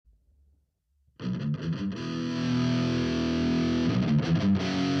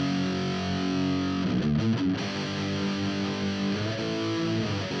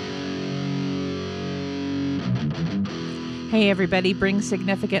Hey everybody, bring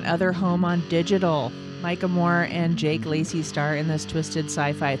significant other home on digital. Micah Moore and Jake Lacey star in this twisted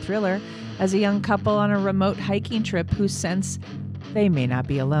sci-fi thriller as a young couple on a remote hiking trip who sense they may not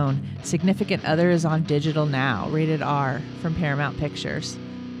be alone. Significant Other is on digital now, rated R, from Paramount Pictures.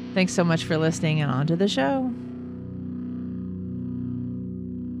 Thanks so much for listening, and on to the show.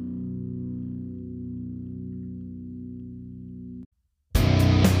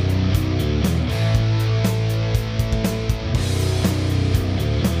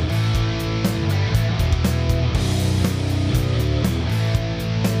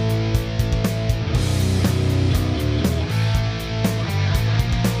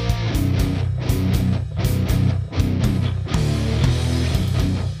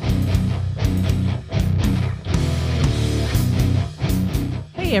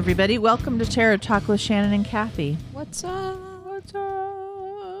 Hey everybody, welcome to Tarot Talk with Shannon and Kathy. What's up? What's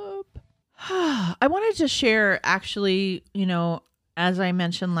up? I wanted to share, actually, as I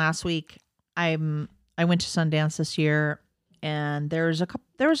mentioned last week, I went to Sundance this year, and there was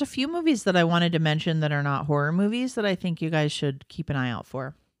a few movies that I wanted to mention that are not horror movies that I think you guys should keep an eye out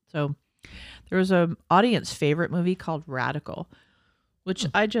for. So there was an audience favorite movie called Radical, which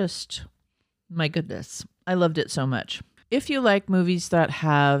my goodness, I loved it so much. If you like movies that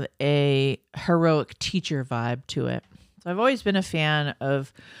have a heroic teacher vibe to it. So I've always been a fan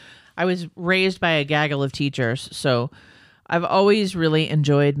of, I was raised by a gaggle of teachers. So I've always really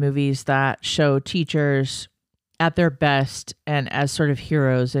enjoyed movies that show teachers at their best and as sort of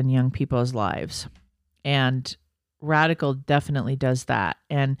heroes in young people's lives. And Radical definitely does that.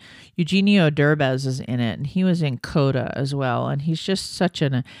 And Eugenio Derbez is in it, and he was in Coda as well. And he's just such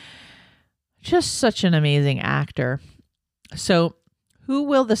an amazing actor. So, who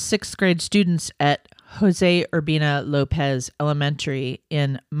will the 6th grade students at Jose Urbina Lopez Elementary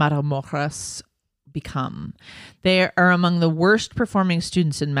in Matamoros become? They are among the worst performing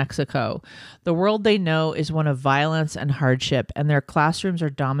students in Mexico. The world they know is one of violence and hardship, and their classrooms are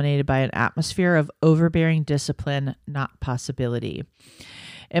dominated by an atmosphere of overbearing discipline, not possibility.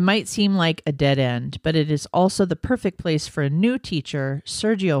 It might seem like a dead end, but it is also the perfect place for a new teacher,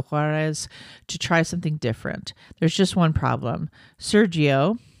 Sergio Juarez, to try something different. There's just one problem.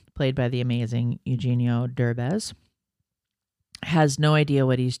 Sergio, played by the amazing Eugenio Derbez, has no idea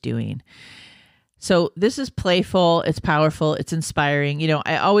what he's doing. So this is playful, it's powerful, it's inspiring.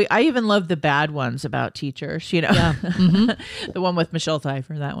 I even love the bad ones about teachers, Yeah. The one with Michelle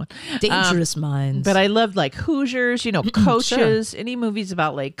Pfeiffer, that one. Dangerous Minds. But I loved like Hoosiers, coaches, Sure. Any movies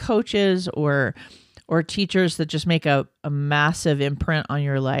about like coaches or teachers that just make a massive imprint on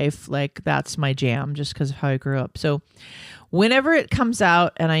your life. Like that's my jam just because of how I grew up. So whenever it comes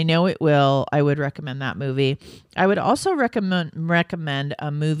out, and I know it will, I would recommend that movie. I would also recommend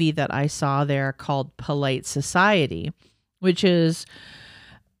a movie that I saw there called Polite Society, which is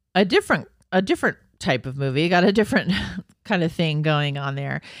a different type of movie. Got a different kind of thing going on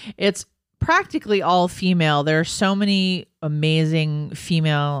there. It's practically all female. There are so many amazing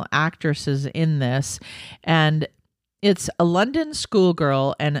female actresses in this, and it's a London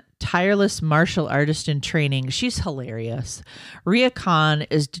schoolgirl and tireless martial artist in training. She's hilarious. Ria Khan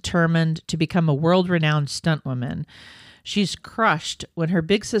is determined to become a world-renowned stuntwoman. She's crushed when her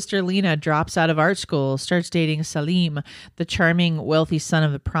big sister Lena drops out of art school, starts dating Salim, the charming, wealthy son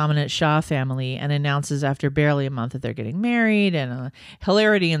of the prominent Shah family, and announces after barely a month that they're getting married, and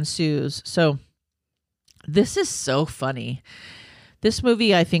hilarity ensues. So this is so funny. This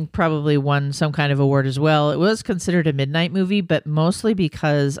movie, I think, probably won some kind of award as well. It was considered a midnight movie, but mostly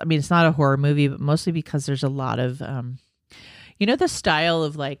because, it's not a horror movie, but mostly because there's a lot of, the style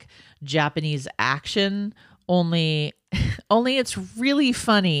of like Japanese action, only it's really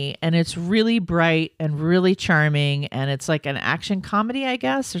funny and it's really bright and really charming. And it's like an action comedy, I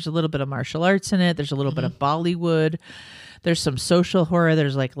guess. There's a little bit of martial arts in it. There's a little bit of Bollywood. There's some social horror.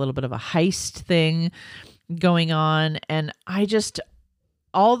 There's like a little bit of a heist thing going on. And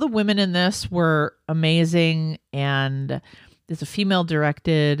all the women in this were amazing, and it's a female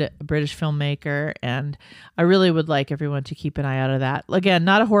directed British filmmaker, and I really would like everyone to keep an eye out of that. Again,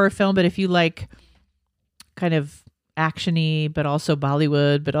 not a horror film, but if you like kind of action-y, but also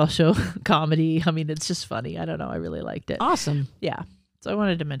Bollywood, but also comedy, it's just funny. I don't know. I really liked it. Awesome. Yeah. So I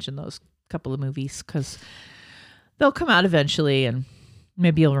wanted to mention those couple of movies because they'll come out eventually, and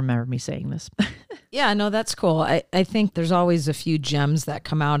maybe you'll remember me saying this. Yeah, no, that's cool. I think there's always a few gems that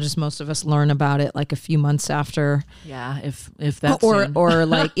come out, as most of us learn about it like a few months after. Yeah, if that's or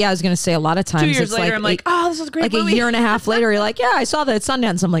like, yeah, I was going to say a lot of times 2 years it's later, like I'm like, oh, this is a great like movie. a year and a half later, you're like, yeah, I saw that at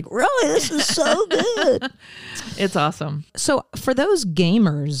Sundance. I'm like, really? This is so good. It's awesome. So for those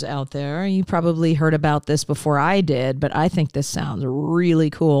gamers out there, you probably heard about this before I did, but I think this sounds really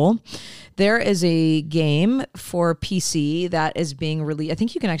cool. There is a game for PC that is being released. I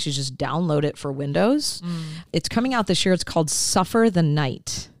think you can actually just download it for Windows. It's coming out this year. It's called Suffer the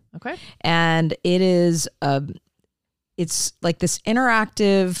Night. Okay. And it is, it's like this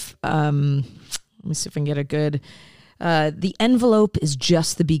interactive, let me see if I can get a good, the envelope is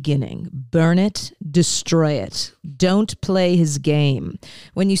just the beginning. Burn it, destroy it. Don't play his game.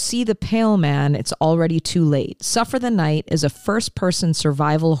 When you see the pale man, it's already too late. Suffer the Night is a first-person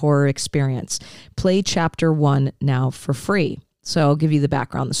survival horror experience. Play Chapter 1 now for free. So I'll give you the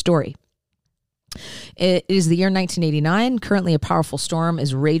background, the story. It is the year 1989. Currently, a powerful storm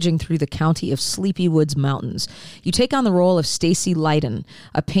is raging through the county of Sleepy Woods Mountains. You take on the role of Stacy Lydon,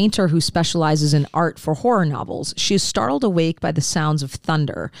 a painter who specializes in art for horror novels. She is startled awake by the sounds of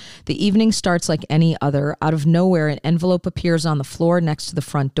thunder. The evening starts like any other. Out of nowhere, an envelope appears on the floor next to the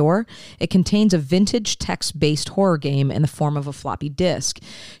front door. It contains a vintage text-based horror game in the form of a floppy disk.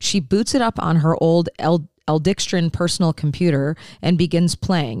 She boots it up on her old Eldixtrin personal computer and begins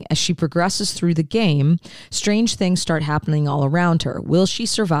playing. As she progresses through the game, strange things start happening all around her. Will she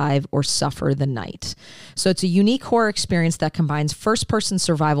survive or suffer the night? So it's a unique horror experience that combines first-person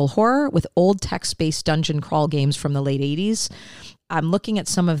survival horror with old text-based dungeon crawl games from the late 80s. I'm looking at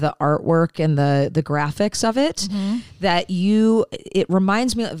some of the artwork and the graphics of it it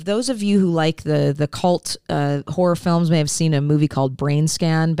reminds me of those of you who like the cult horror films may have seen a movie called Brain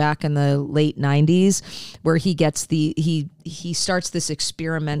Scan back in the late 90s where he gets he starts this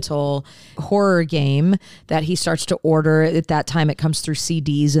experimental horror game that he starts to order. At that time it comes through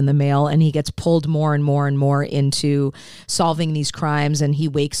CDs in the mail and he gets pulled more and more and more into solving these crimes, and he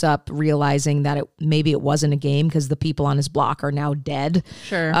wakes up realizing that maybe it wasn't a game because the people on his block are now dead.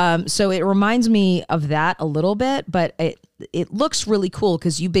 Sure. So it reminds me of that a little bit, but it looks really cool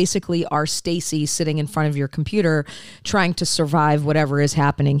because you basically are Stacy sitting in front of your computer trying to survive whatever is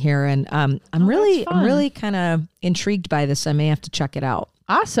happening here. And I'm really kind of intrigued by this. I may have to check it out.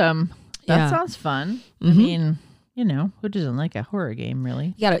 Awesome. That Yeah. sounds fun. I mean, who doesn't like a horror game,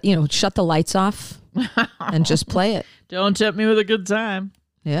 really? You gotta, shut the lights off and just play it. Don't tempt me with a good time.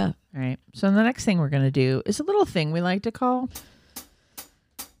 Yeah. All right. So the next thing we're going to do is a little thing we like to call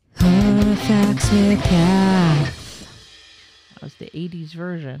Horror Facts with Kath. That was the 80s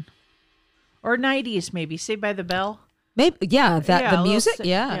version. Or 90s, maybe. Saved by the Bell. Maybe, yeah, the music,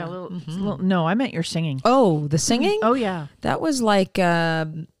 yeah. No, I meant your singing. Oh, the singing? Oh, yeah. That was like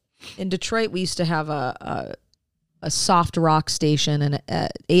in Detroit. We used to have a soft rock station, and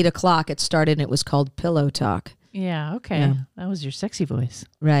at 8:00 it started, and it was called Pillow Talk. Yeah. Okay. Yeah. That was your sexy voice.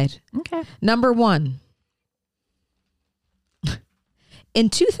 Right. Okay. Number 1. In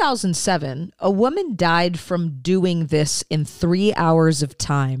 2007, a woman died from doing this in 3 hours of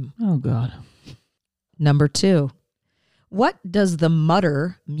time. Oh, God. Number 2. What does the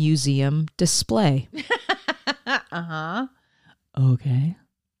Mutter Museum display? Uh-huh. Okay.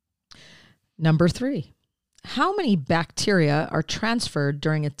 Number 3. How many bacteria are transferred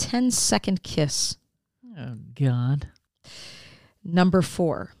during a 10-second kiss? Oh, God. Number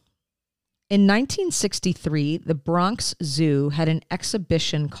 4. In 1963, the Bronx Zoo had an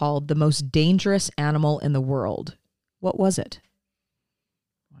exhibition called The Most Dangerous Animal in the World. What was it?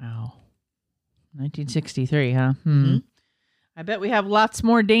 Wow. 1963, huh? I bet we have lots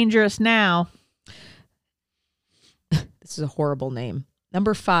more dangerous now. This is a horrible name.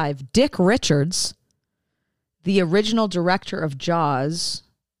 Number 5, Dick Richards, the original director of Jaws,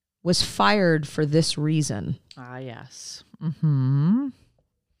 was fired for this reason. Ah, yes.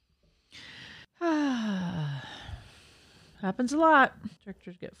 Happens a lot.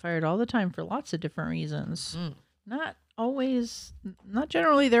 Directors get fired all the time for lots of different reasons. Not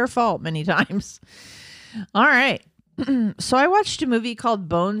generally their fault many times. All right. So I watched a movie called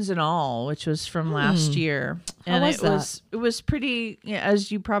Bones and All, which was from last year. And it was pretty,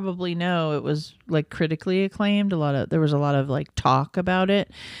 as you probably know, it was like critically acclaimed. There was a lot of like talk about it.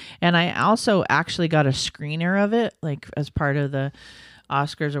 And I also actually got a screener of it, like as part of the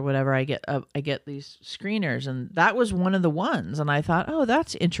Oscars or whatever. I get these screeners, and that was one of the ones. And I thought, oh,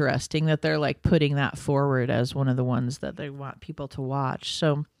 that's interesting that they're like putting that forward as one of the ones that they want people to watch.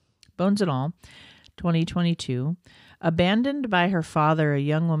 So Bones and All, 2022. Abandoned by her father, a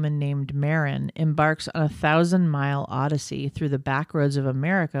young woman named Marin embarks on a 1,000-mile odyssey through the back roads of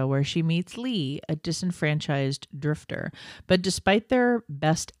America where she meets Lee, a disenfranchised drifter. But despite their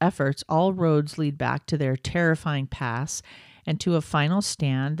best efforts, all roads lead back to their terrifying past and to a final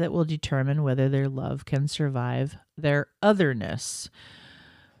stand that will determine whether their love can survive their otherness.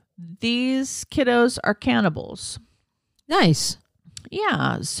 These kiddos are cannibals. Nice.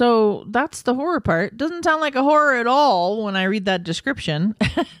 Yeah, so that's the horror part. Doesn't sound like a horror at all when I read that description,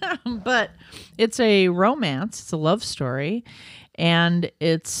 but it's a romance. It's a love story, and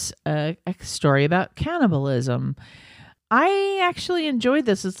it's a story about cannibalism. I actually enjoyed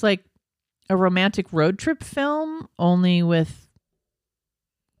this. It's like a romantic road trip film, only with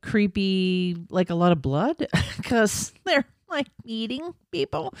creepy, like a lot of blood, because they're like eating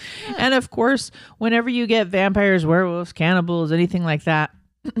people. Yeah. And of course, whenever you get vampires, werewolves, cannibals, anything like that,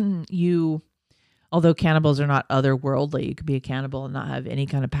 although cannibals are not otherworldly, you could be a cannibal and not have any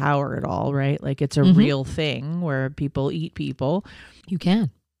kind of power at all, right? Like it's a real thing where people eat people. You can.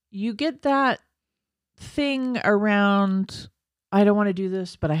 You get that thing around, I don't want to do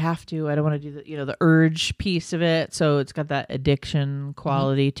this, but I have to. I don't want to do the, the urge piece of it. So it's got that addiction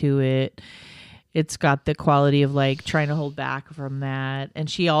quality to it. It's got the quality of like trying to hold back from that. And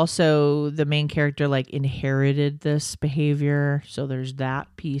she also, the main character, like inherited this behavior. So there's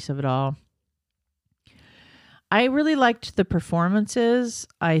that piece of it all. I really liked the performances.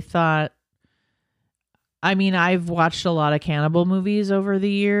 I've watched a lot of cannibal movies over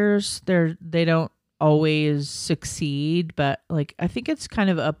the years. They don't always succeed, but like I think it's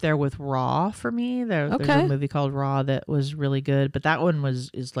kind of up there with Raw for me. There's a movie called Raw that was really good, but that one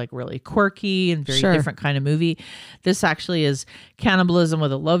is like really quirky and very different kind of movie. This actually is cannibalism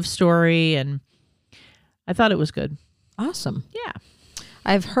with a love story, and I thought it was good. Awesome. Yeah.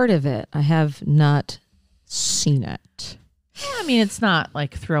 I've heard of it. I have not seen it. Yeah, I mean, it's not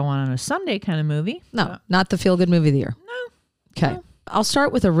like throw on a Sunday kind of movie. No, not the feel-good movie of the year. No. Okay. No. I'll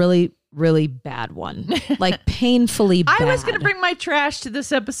start with a really bad one, like painfully bad. I was going to bring my trash to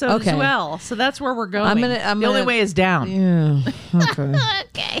this episode as well, so that's where we're going. The only way is down. Yeah. Okay.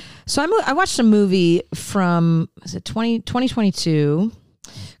 Okay. So I watched a movie from 2022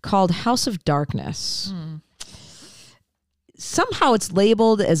 called House of Darkness. Somehow it's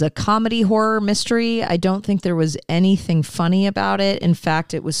labeled as a comedy horror mystery. I don't think there was anything funny about it. In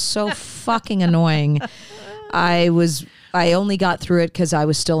fact, it was so fucking annoying. I only got through it because I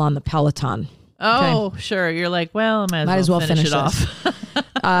was still on the Peloton. Oh, okay. Sure. You're like, well, I might as well finish it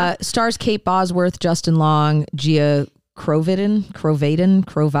off. Stars Kate Bosworth, Justin Long, Gia Crovatin.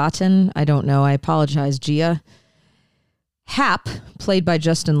 I don't know. I apologize, Gia. Hap, played by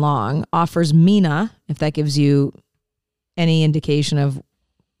Justin Long, offers Mina, if that gives you any indication of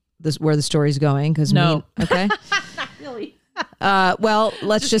this where the story's going. Because no. Okay. Not really. Well,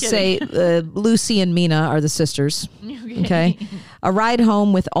 let's just say Lucy and Mina are the sisters. Okay. A ride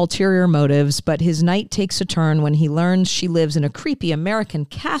home with ulterior motives, but his night takes a turn when he learns she lives in a creepy American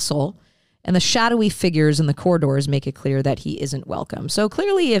castle, and the shadowy figures in the corridors make it clear that he isn't welcome. So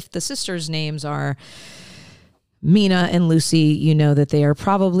clearly, if the sisters' names are Mina and Lucy, you know that they are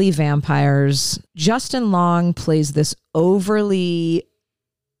probably vampires. Justin Long plays this overly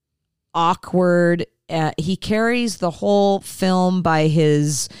awkward. He carries the whole film by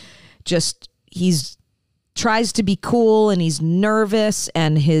he's tries to be cool, and he's nervous,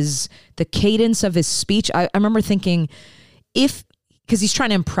 and the cadence of his speech. I remember thinking, because he's trying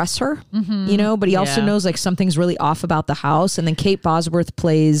to impress her, but he also knows like something's really off about the house. And then Kate Bosworth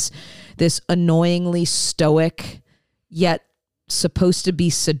plays this annoyingly stoic yet supposed to be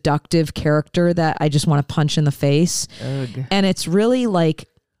seductive character that I just want to punch in the face. Ugh. And it's really like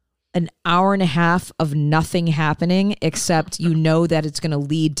an hour and a half of nothing happening, except you know that it's going to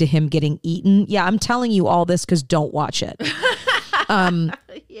lead to him getting eaten. Yeah, I'm telling you all this because don't watch it.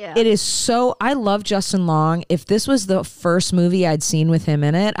 Yeah. It is so, I love Justin Long. If this was the first movie I'd seen with him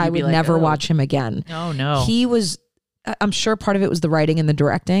in it, I would never watch him again. Oh, no. I'm sure part of it was the writing and the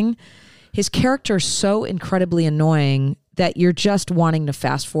directing. His character is so incredibly annoying that you're just wanting to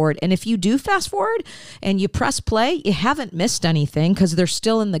fast forward. And if you do fast forward and you press play, you haven't missed anything because they're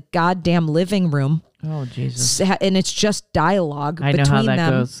still in the goddamn living room. Oh, Jesus. And it's just dialogue between them. I know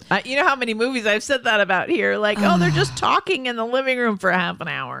how that goes. You know how many movies I've said that about here? Like, they're just talking in the living room for half an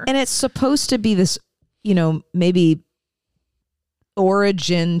hour. And it's supposed to be this, maybe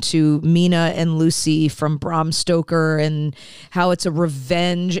origin to Mina and Lucy from Bram Stoker, and how it's a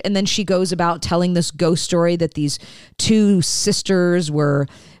revenge. And then she goes about telling this ghost story that these two sisters were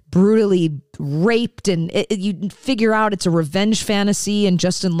brutally raped, and you figure out it's a revenge fantasy, and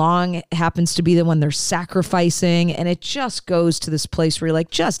Justin Long happens to be the one they're sacrificing, and it just goes to this place where you're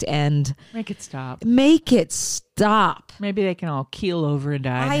like, just end. Make it stop. Make it stop. Maybe they can all keel over and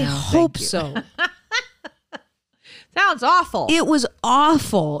die. I now. hope so. Sounds awful. It was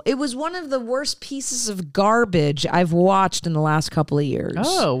awful. It was one of the worst pieces of garbage I've watched in the last couple of years.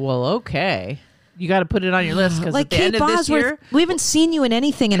 Oh, well, okay. You got to put it on your list because Like at the Kate end of this Bosworth, year, we haven't seen you in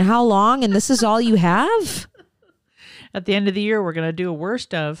anything in how long, and this is all you have? at the end of the year, we're going to do a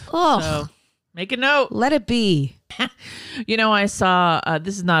worst of. Ugh. So make a note. Let it be. You know, I saw,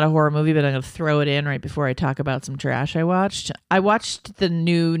 this is not a horror movie, but I'm going to throw it in right before I talk about some trash I watched. I watched the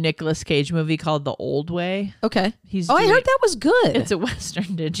new Nicolas Cage movie called The Old Way. Okay. I heard that was good. It's a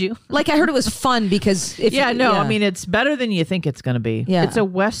Western, did you? Like, I heard it was fun because I mean, it's better than you think it's going to be. Yeah. It's a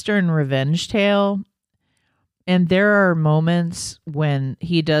Western revenge tale. And there are moments when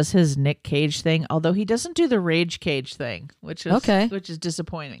he does his Nick Cage thing, although he doesn't do the Rage Cage thing, which is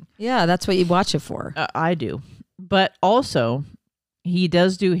disappointing. Yeah, that's what you watch it for. I do. But also, he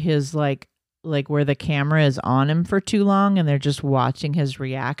does do his like where the camera is on him for too long and they're just watching his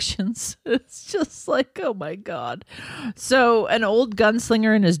reactions. It's just like, oh my God. So an old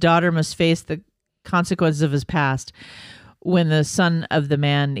gunslinger and his daughter must face the consequences of his past when the son of the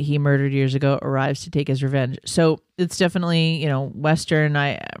man he murdered years ago arrives to take his revenge. So it's definitely, Western.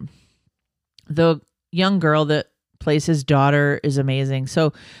 The young girl that plays his daughter is amazing.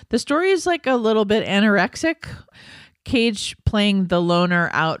 So the story is like a little bit anorexic. Cage playing the loner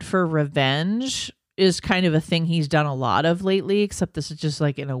out for revenge is kind of a thing he's done a lot of lately, except this is just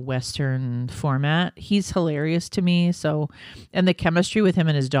like in a Western format. He's hilarious to me. And the chemistry with him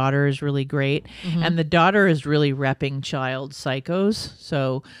and his daughter is really great. Mm-hmm. And the daughter is really repping child psychos.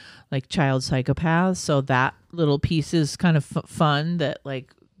 So like child psychopaths. So that little piece is kind of fun that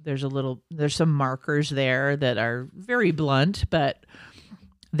like, there's some markers there that are very blunt, but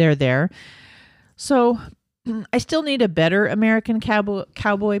they're there. So I still need a better American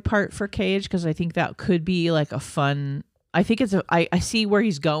cowboy part for Cage because I think that could be like a fun. I think I see where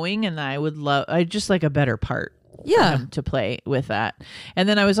he's going, and I just like a better part. Yeah, for him to play with that. And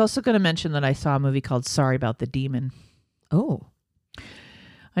then I was also going to mention that I saw a movie called Sorry About the Demon. Oh.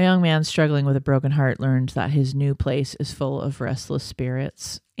 A young man struggling with a broken heart learned that his new place is full of restless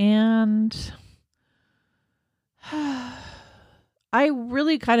spirits. And I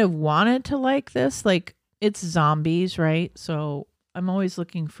really kind of wanted to like this. Like, it's zombies, right? So I'm always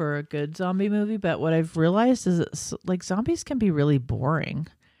looking for a good zombie movie. But what I've realized is that like zombies can be really boring.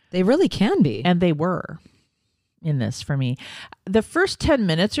 They really can be. And they were in this for me. The first 10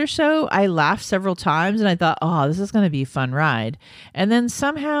 minutes or so, I laughed several times and I thought, oh, this is going to be a fun ride. And then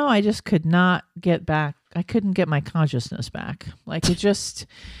somehow I just could not get back. I couldn't get my consciousness back. Like it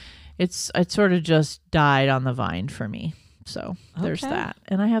sort of just died on the vine for me. So there's that.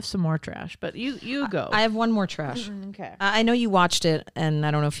 And I have some more trash, but you go. I have one more trash. Okay. I know you watched it and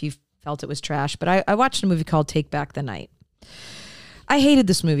I don't know if you felt it was trash, but I watched a movie called Take Back the Night. I hated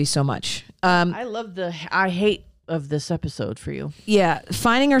this movie so much. I hate of this episode for you. Yeah.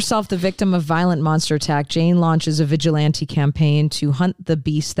 Finding herself the victim of violent monster attack, Jane launches a vigilante campaign to hunt the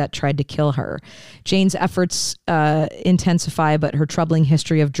beast that tried to kill her. Jane's efforts intensify, but her troubling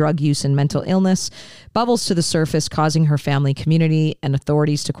history of drug use and mental illness bubbles to the surface, causing her family, community, and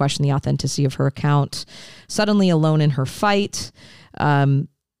authorities to question the authenticity of her account. Suddenly alone in her fight,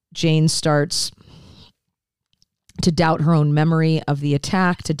 Jane starts to doubt her own memory of the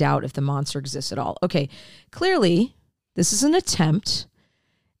attack, to doubt if the monster exists at all. Okay, clearly, this is an attempt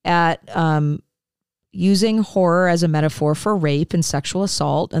at using horror as a metaphor for rape and sexual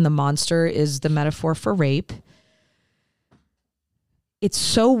assault, and the monster is the metaphor for rape. It's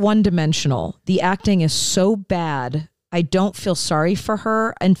so one-dimensional. The acting is so bad. I don't feel sorry for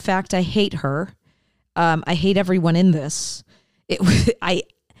her. In fact, I hate her. I hate everyone in this.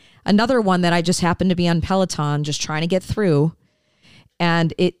 Another one that I just happened to be on Peloton just trying to get through.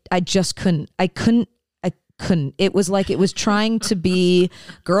 And I couldn't. It was like it was trying to be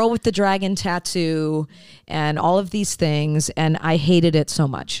girl with the dragon tattoo and all of these things. And I hated it so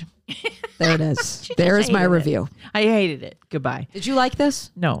much. There it is. There is my review. I hated it. Goodbye. Did you like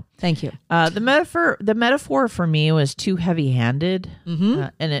this? No. Thank you. The metaphor for me was too heavy-handed,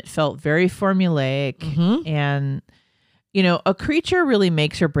 and it felt very formulaic. Mm-hmm. And a creature really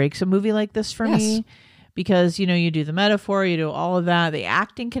makes or breaks a movie like this for me, because you do the metaphor, you do all of that. The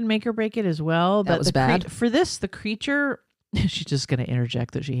acting can make or break it as well. That but was bad. For this, the creature. She's just going to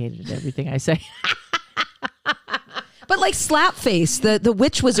interject that she hated everything I say. But like slap face, the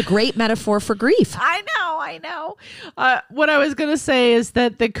witch was a great metaphor for grief. I know. What I was going to say is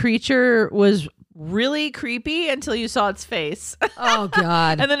that the creature was really creepy until you saw its face. Oh,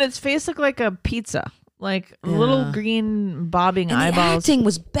 God. And then its face looked like a pizza, like little green bobbing And the eyeballs. acting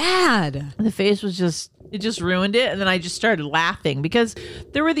was bad. The face was it just ruined it. And then I just started laughing because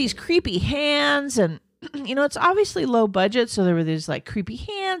there were these creepy hands and, it's obviously low budget. So there were these like creepy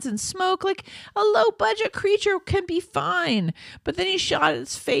hands and smoke. Like a low budget creature can be fine. But then he shot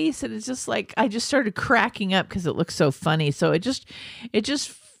its face and it's just like, I just started cracking up because it looked so funny. So it just,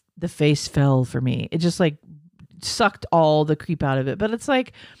 the face fell for me. It just like sucked all the creep out of it. But it's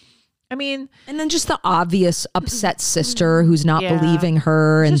like, and then just the obvious upset sister who's not believing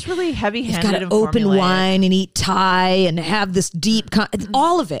her, and just really heavy-handed. Got to open wine and eat Thai and have this deep.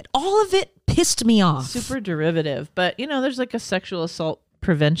 All of it pissed me off. Super derivative, but there's like a sexual assault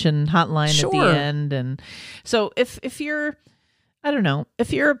prevention hotline at the end, and so if you're, I don't know,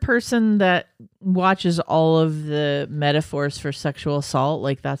 if you're a person that watches all of the metaphors for sexual assault,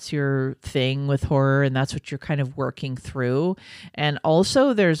 like that's your thing with horror and that's what you're kind of working through. And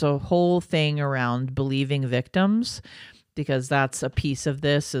also there's a whole thing around believing victims, because that's a piece of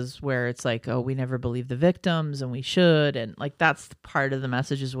this is where it's like, oh, we never believe the victims and we should. And like, that's part of the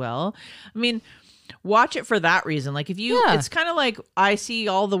message as well. Watch it for that reason. Like if you, it's kind of like I see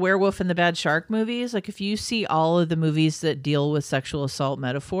all the werewolf and the bad shark movies. Like if you see all of the movies that deal with sexual assault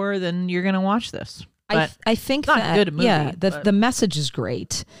metaphor, then you're going to watch this. But I think not that, a good movie. Yeah, the message is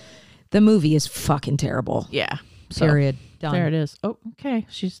great. The movie is fucking terrible. Yeah. So, period. Done. There it is. Oh, okay.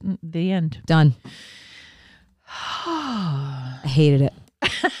 She's the end. Done. I hated it.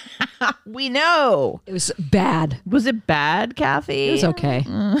 We know. It was bad. Was it bad, Kathy? It was okay.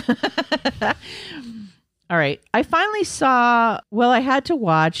 All right. I finally saw, I had to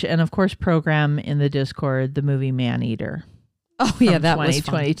watch and of course program in the Discord the movie Maneater. Oh yeah, that was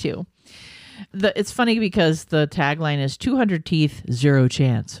 2022. It's funny because the tagline is 200 teeth, zero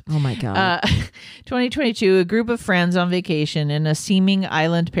chance. Oh my God. 2022, a group of friends on vacation in a seeming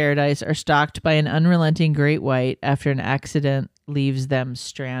island paradise are stalked by an unrelenting great white after an accident leaves them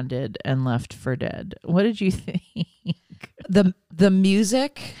stranded and left for dead. What did you think? The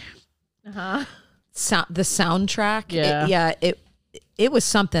music, the soundtrack, it was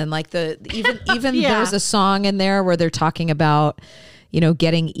something. Like even there's a song in there where they're talking about,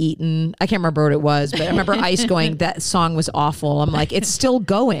 getting eaten. I can't remember what it was, but I remember Ice going, that song was awful. I'm like, it's still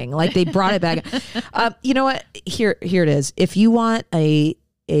going. Like they brought it back. You know what? Here it is. If you want a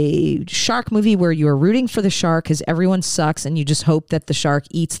shark movie where you are rooting for the shark because everyone sucks and you just hope that the shark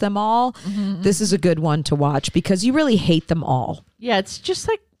eats them all, this is a good one to watch because you really hate them all. Yeah, it's just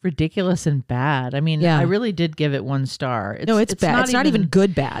like ridiculous and bad. I really did give it 1 star. It's bad. It's not even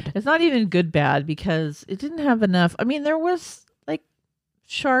good bad. It's not even good bad because it didn't have enough. There was like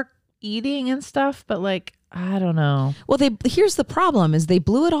shark eating and stuff, but like, I don't know. Well, here's the problem is they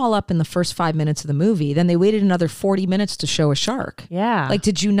blew it all up in the first 5 minutes of the movie. Then they waited another 40 minutes to show a shark. Yeah. Like,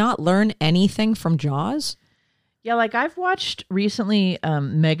 did you not learn anything from Jaws? Yeah, like I've watched recently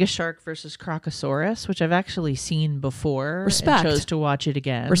Mega Shark versus Crocosaurus, which I've actually seen before. Respect. And chose to watch it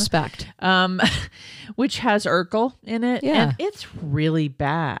again. Respect. Which has Urkel in it. Yeah. And it's really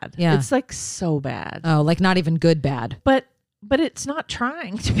bad. Yeah. It's like so bad. Oh, like not even good bad. But it's not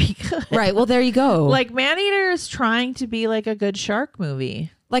trying to be good. Right. Well, there you go. Like Maneater is trying to be like a good shark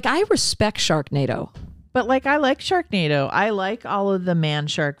movie. Like I respect Sharknado. But like I like Sharknado. I like all of the man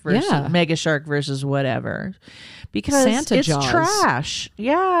shark versus Mega Shark versus whatever. Because it's Jaws. Trash.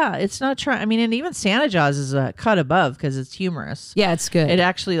 Yeah, it's not trash. And even Santa Jaws is a cut above because it's humorous. Yeah, it's good. It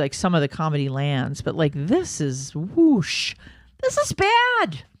actually like some of the comedy lands, but like this is whoosh. This is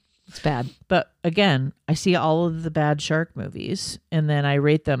bad. It's bad. But again, I see all of the bad shark movies and then I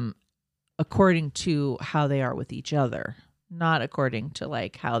rate them according to how they are with each other, not according to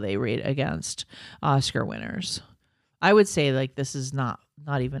like how they rate against Oscar winners. I would say like this is not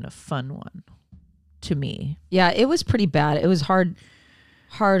even a fun one to me. Yeah, it was pretty bad. It was hard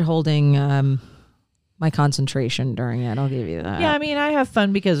holding my concentration during it. I'll give you that. Yeah, I have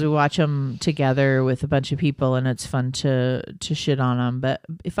fun because we watch them together with a bunch of people and it's fun to shit on them. But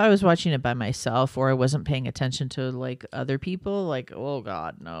if I was watching it by myself or I wasn't paying attention to like other people, like, oh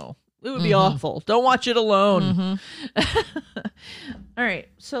God, no. It would be awful. Don't watch it alone. All right.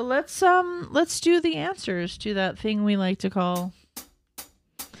 So let's do the answers to that thing we like to call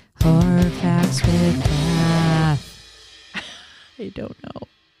Horror Facts with Kath. I don't know.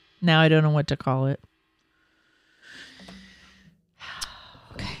 Now I don't know what to call it.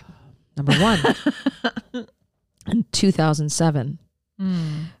 Okay. Number 1. In 2007,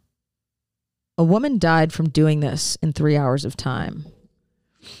 A woman died from doing this in 3 hours of time.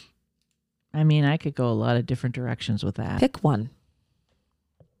 I mean, I could go a lot of different directions with that. Pick one.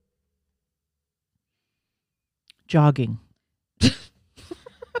 Jogging.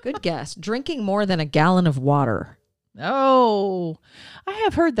 Good guess. Drinking more than a gallon of water. Oh, I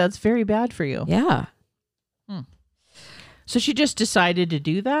have heard that's very bad for you. Yeah. So she just decided to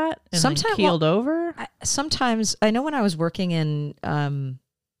do that and then keeled over? Sometimes, I know when I was working in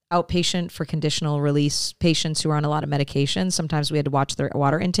outpatient for conditional release patients who are on a lot of medication, sometimes we had to watch their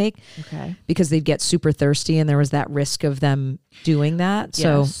water intake. Okay. Because they'd get super thirsty and there was that risk of them doing that.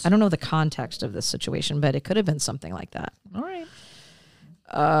 So Yes. I don't know the context of this situation, but it could have been something like that. All right.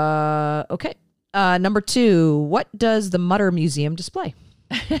 Okay. Number 2, what does the Mutter Museum display?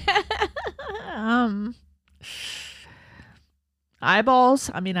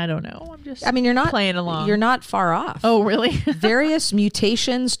 Eyeballs? I mean, I don't know. You're not playing along. You're not far off. Oh, really? Various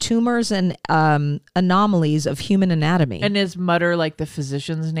mutations, tumors, and anomalies of human anatomy. And is Mutter like the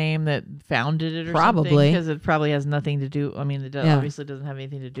physician's name that founded it or Probably. Because it probably has nothing to do. I mean, it Yeah. obviously doesn't have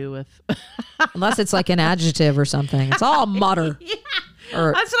anything to do with. Unless it's like an adjective or something. It's all mutter. Yeah.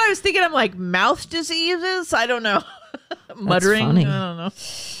 Or, That's what I was thinking. I'm like, mouth diseases? I don't know. Muttering? funny. I don't know.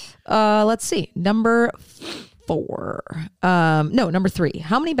 let's see. Number 4. Number 3.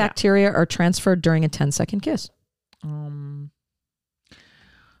 How many bacteria are transferred during a 10-second kiss?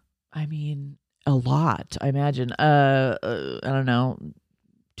 I mean, a lot, I imagine. I don't know.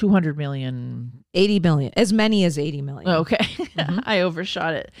 200 million. 80 million. As many as 80 million. Okay. I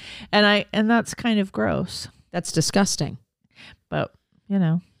overshot it. And that's kind of gross. That's disgusting. But,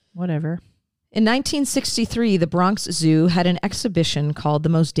 whatever. In 1963, the Bronx Zoo had an exhibition called The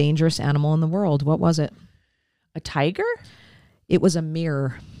Most Dangerous Animal in the World. What was it? A tiger? It was a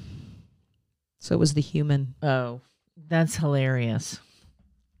mirror. So it was the human. Oh, that's hilarious.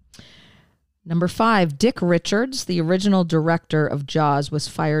 Number 5, Dick Richards, the original director of Jaws, was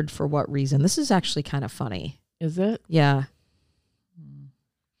fired for what reason? This is actually kind of funny. Is it? Yeah.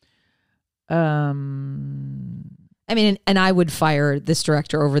 I mean, and I would fire this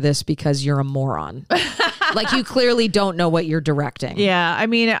director over this because you're a moron. Like, you clearly don't know what you're directing. Yeah, I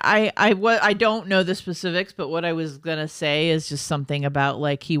mean, I don't know the specifics, but what I was gonna say is just something about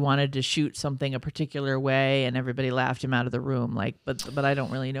like he wanted to shoot something a particular way, and everybody laughed him out of the room. Like, but I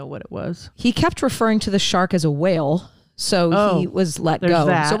don't really know what it was. He kept referring to the shark as a whale, so he was let go.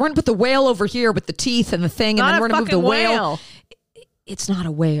 that. So we're gonna put the whale over here with the teeth and the thing, and then we're gonna move the whale. It's not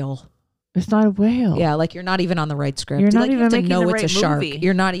a whale. It's not a whale. Yeah, like you're not even on the right script. You're not like, even you have to making know the it's right a shark. movie.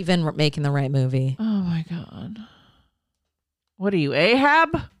 You're not even making the right movie. Oh my God. What are you,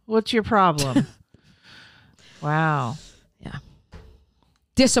 Ahab? What's your problem? Wow. Yeah.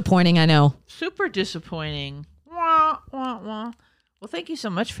 Disappointing, I know. Super disappointing. Wah, wah, wah. Well, thank you so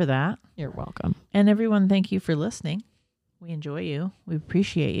much for that. You're welcome. And everyone, thank you for listening. We enjoy you. We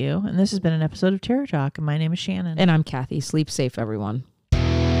appreciate you. And this has been an episode of Terror Talk. And my name is Shannon. And I'm Kathy. Sleep safe, everyone.